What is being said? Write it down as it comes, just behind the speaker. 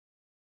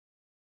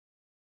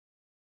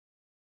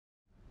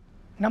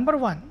Number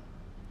one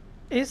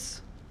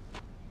is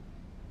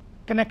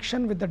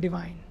connection with the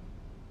divine,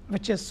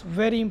 which is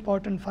very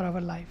important for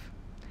our life.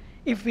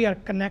 If we are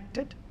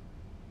connected,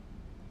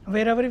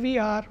 wherever we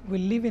are, we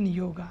live in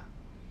yoga.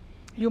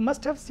 You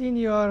must have seen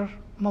your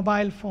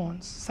mobile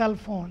phones, cell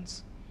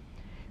phones.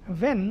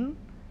 When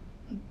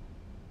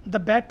the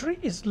battery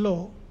is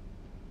low,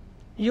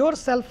 your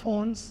cell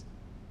phones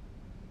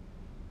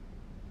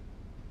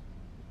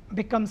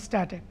become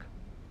static.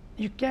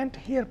 You can't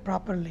hear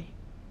properly.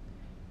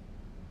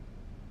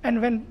 And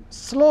when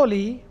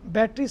slowly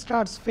battery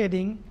starts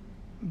fading,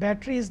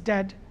 battery is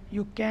dead,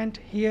 you can't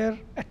hear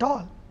at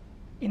all.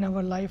 In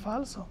our life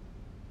also,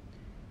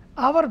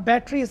 our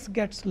batteries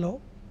gets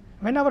low.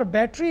 When our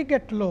battery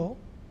get low,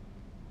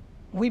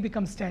 we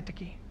become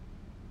staticky.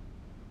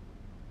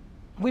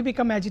 We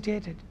become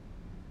agitated.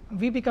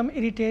 We become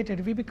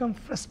irritated. We become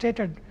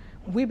frustrated.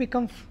 We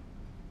become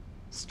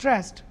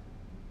stressed.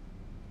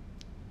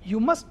 You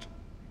must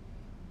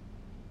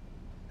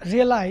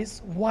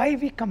realize why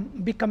we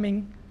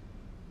becoming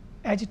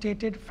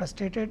agitated,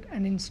 frustrated,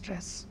 and in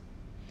stress.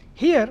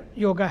 Here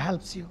yoga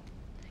helps you.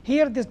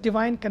 Here this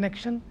divine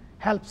connection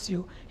helps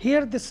you.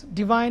 Here this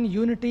divine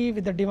unity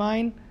with the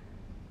divine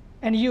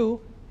and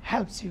you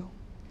helps you.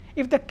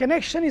 If the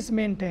connection is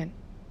maintained,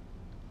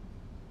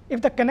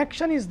 if the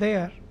connection is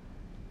there,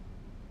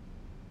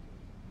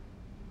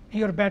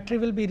 your battery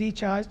will be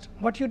recharged.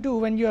 What you do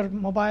when your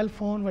mobile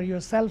phone or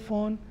your cell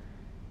phone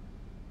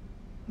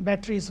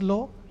battery is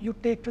low, you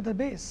take to the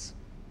base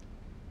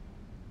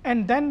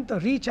and then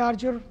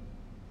recharge your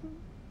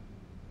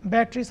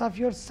batteries of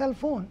your cell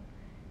phone,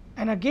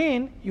 and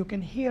again you can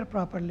hear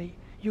properly.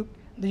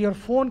 Your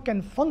phone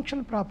can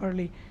function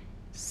properly.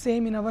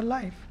 Same in our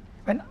life.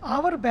 When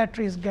our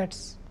batteries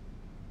gets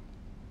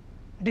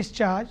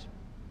discharged,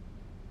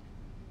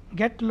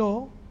 get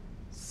low,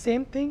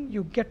 same thing,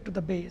 you get to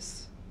the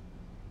base,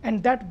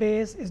 and that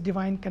base is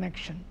divine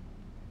connection,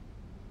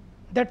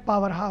 that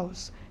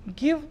powerhouse.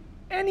 Give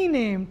any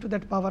name to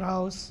that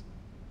powerhouse,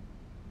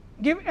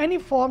 give any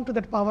form to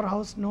that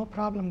powerhouse, no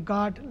problem.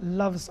 God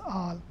loves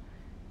all.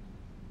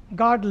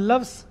 God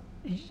loves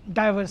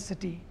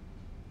diversity.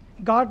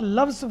 God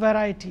loves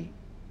variety.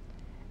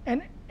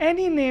 And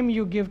any name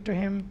you give to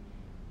him,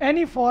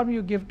 any form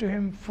you give to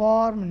him,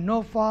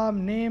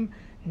 form, name,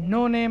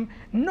 no name,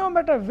 no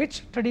matter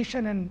which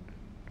tradition and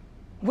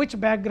which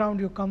background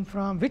you come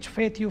from, which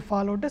faith you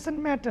follow,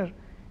 doesn't matter.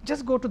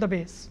 Just go to the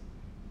base.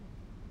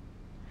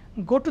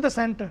 Go to the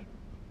center.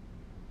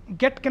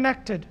 Get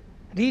connected.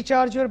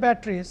 Recharge your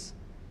batteries.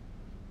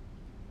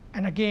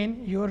 And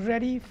again, you're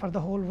ready for the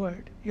whole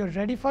world. You're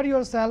ready for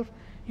yourself.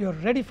 You're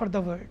ready for the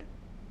world.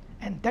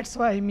 And that's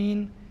why I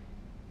mean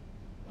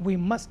we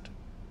must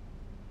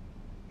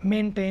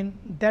maintain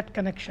that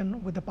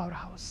connection with the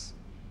powerhouse.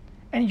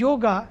 And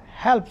yoga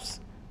helps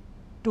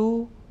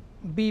to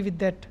be with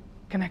that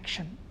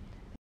connection.